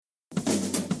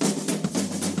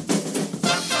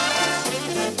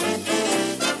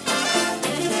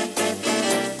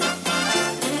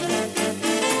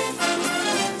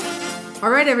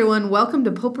right, everyone. Welcome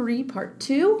to Potpourri Part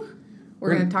 2.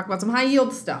 We're going to talk about some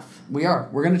high-yield stuff. We are.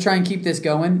 We're going to try and keep this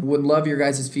going. Would love your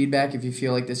guys' feedback if you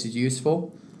feel like this is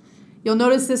useful. You'll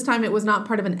notice this time it was not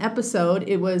part of an episode.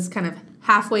 It was kind of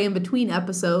halfway in between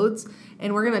episodes.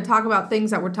 And we're going to talk about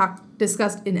things that were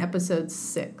discussed in Episode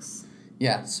 6.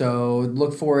 Yeah, so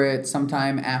look for it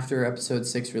sometime after Episode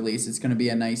 6 release. It's going to be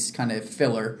a nice kind of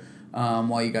filler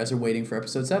while you guys are waiting for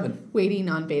Episode 7. Waiting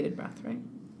on bated breath, right?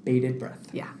 Bated breath.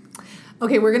 Yeah.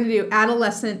 Okay, we're going to do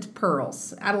adolescent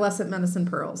medicine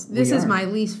pearls. This is my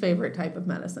least favorite type of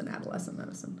medicine, adolescent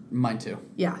medicine. Mine too.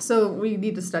 Yeah, so we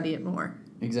need to study it more.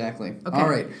 Exactly. Okay. All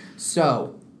right,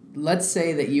 so let's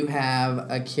say that you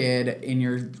have a kid in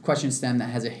your question stem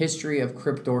that has a history of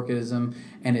cryptorchidism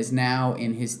and is now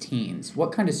in his teens.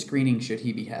 What kind of screening should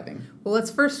he be having? Well,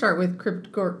 let's first start with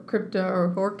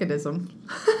cryptorchidism.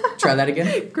 Try that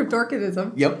again.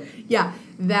 Cryptorchidism. Yep. Yeah,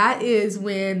 that is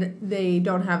when they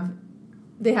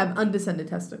have undescended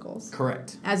testicles.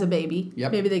 Correct. As a baby.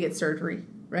 Yep. Maybe they get surgery,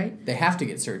 right? They have to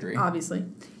get surgery. Obviously.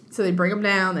 So they bring them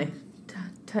down, they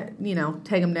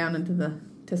take them down into the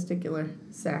testicular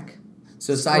sac.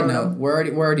 So side note, we're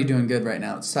already doing good right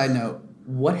now. Side note,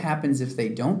 what happens if they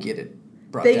don't get it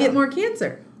brought down? They get more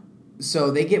cancer. So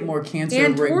they get more cancer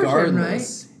and regardless. Torsion,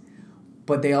 right?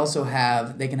 But they also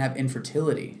can have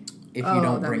infertility if you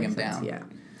don't bring them down. Yeah.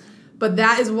 But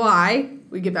that is why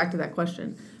we get back to that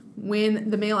question. When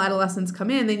the male adolescents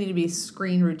come in, they need to be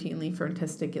screened routinely for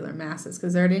testicular masses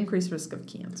because they're at increased risk of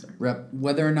cancer.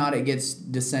 Whether or not it gets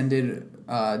descended,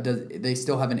 they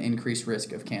still have an increased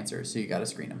risk of cancer, so you got to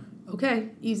screen them.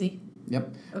 Okay, easy.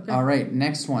 Yep. Okay. All right,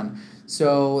 next one.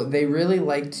 So they really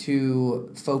like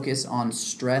to focus on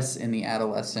stress in the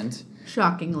adolescent.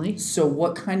 Shockingly. So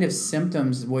what kind of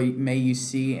symptoms may you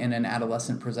see in an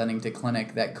adolescent presenting to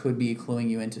clinic that could be cluing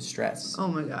you into stress? Oh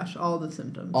my gosh, all the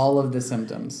symptoms. All of the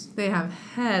symptoms. They have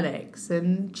headaches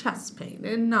and chest pain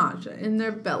and nausea and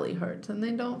their belly hurts and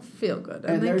they don't feel good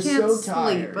and they can't so sleep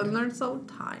tired. and they're so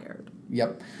tired.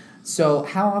 Yep. So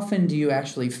how often do you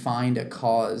actually find a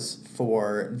cause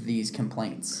for these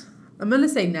complaints? I'm going to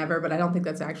say never, but I don't think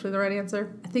that's actually the right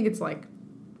answer. I think it's like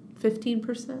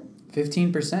 15%.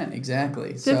 15%,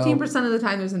 exactly. 15% of the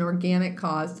time there's an organic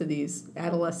cause to these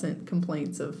adolescent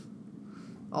complaints of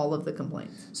all of the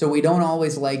complaints. So we don't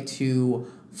always like to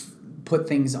put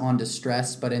things onto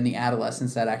stress, but in the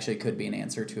adolescence that actually could be an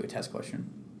answer to a test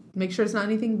question. Make sure it's not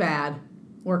anything bad.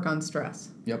 Work on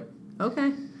stress. Yep.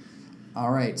 Okay.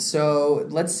 All right. So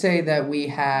let's say that we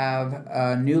have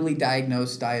a newly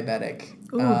diagnosed diabetic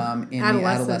in the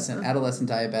adolescent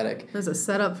diabetic. There's a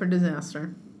setup for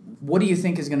disaster. What do you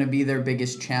think is going to be their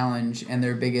biggest challenge and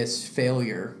their biggest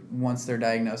failure once their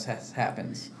diagnosis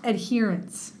happens?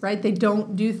 Adherence, right? They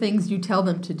don't do things you tell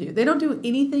them to do. They don't do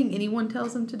anything anyone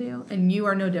tells them to do, and you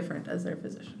are no different as their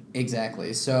physician.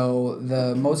 Exactly. So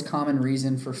the most common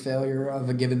reason for failure of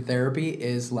a given therapy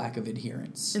is lack of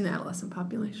adherence. In the adolescent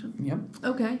population. Yep.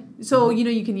 Okay. So,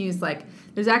 you can use,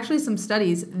 there's actually some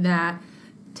studies that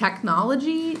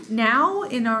technology now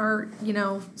in our,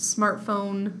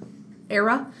 smartphone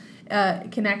era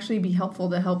can actually be helpful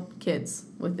to help kids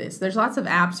with this. There's lots of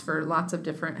apps for lots of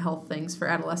different health things for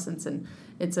adolescents, and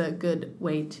it's a good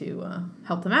way to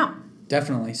help them out.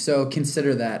 Definitely. So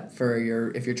consider that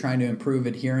if you're trying to improve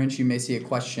adherence, you may see a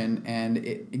question,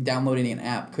 and downloading an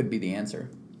app could be the answer.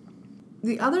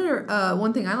 The other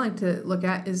one thing I like to look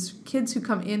at is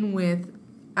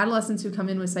adolescents who come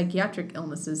in with psychiatric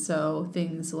illnesses, so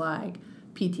things like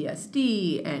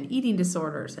PTSD and eating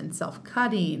disorders and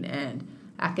self-cutting and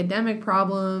academic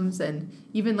problems and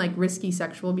even risky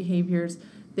sexual behaviors.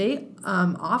 They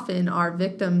often are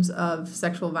victims of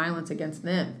sexual violence against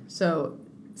them. So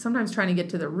sometimes trying to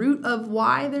get to the root of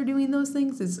why they're doing those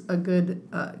things is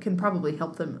can probably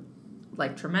help them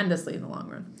tremendously in the long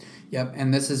run. Yep,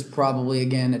 and this is probably,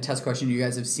 again, a test question you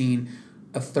guys have seen.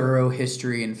 A thorough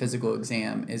history and physical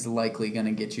exam is likely going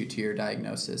to get you to your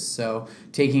diagnosis. So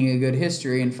taking a good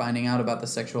history and finding out about the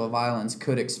sexual violence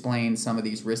could explain some of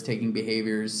these risk-taking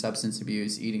behaviors, substance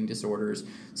abuse, eating disorders.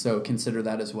 So consider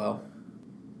that as well.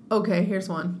 Okay, here's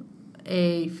one.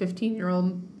 A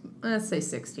 15-year-old, let's say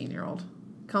 16-year-old,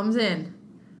 comes in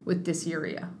with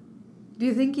dysuria. Do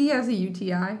you think he has a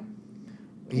UTI?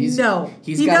 No,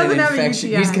 he got an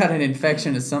infection. He's got an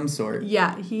infection of some sort.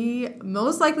 Yeah, he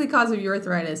most likely cause of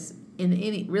urethritis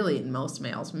in most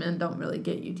males. Men don't really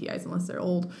get UTIs unless they're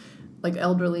old,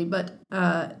 elderly, but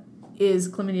is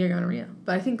chlamydia or gonorrhea.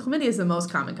 But I think chlamydia is the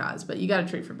most common cause, but you got to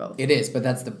treat for both. It is, but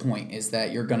that's the point, is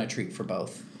that you're going to treat for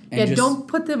both. And don't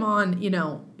put them on,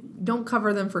 don't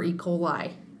cover them for E.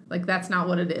 coli. That's not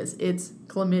what it is. It's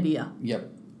chlamydia. Yep,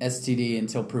 STD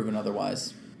until proven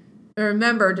otherwise. And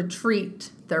remember to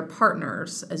treat their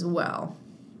partners as well,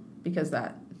 because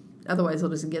otherwise they'll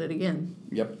just get it again.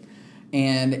 Yep.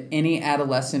 And any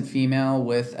adolescent female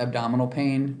with abdominal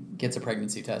pain gets a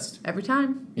pregnancy test. Every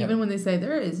time. Yep. Even when they say,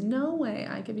 there is no way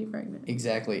I could be pregnant.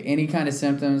 Exactly. Any kind of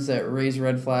symptoms that raise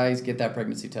red flags, get that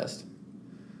pregnancy test.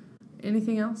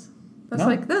 Anything else? That's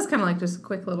No. that's kind of like just a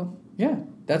quick little... Yeah.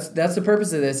 That's the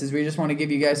purpose of this, is we just want to give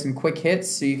you guys some quick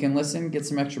hits so you can listen, get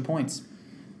some extra points.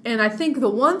 And I think the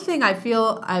one thing I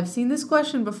feel, I've seen this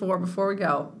question before we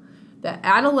go, that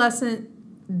adolescent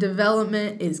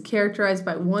development is characterized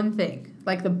by one thing.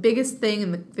 Like the biggest thing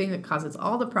and the thing that causes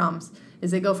all the problems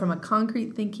is they go from a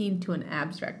concrete thinking to an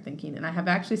abstract thinking. And I have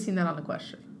actually seen that on the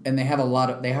question. And they have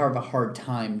a hard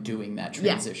time doing that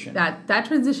transition. Yeah, that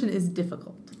transition is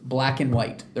difficult. Black and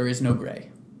white. There is no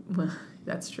gray. Well,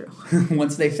 that's true.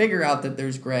 Once they figure out that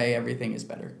there's gray, everything is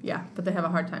better. Yeah, but they have a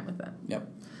hard time with that. Yep.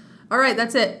 All right,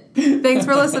 that's it. Thanks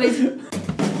for listening.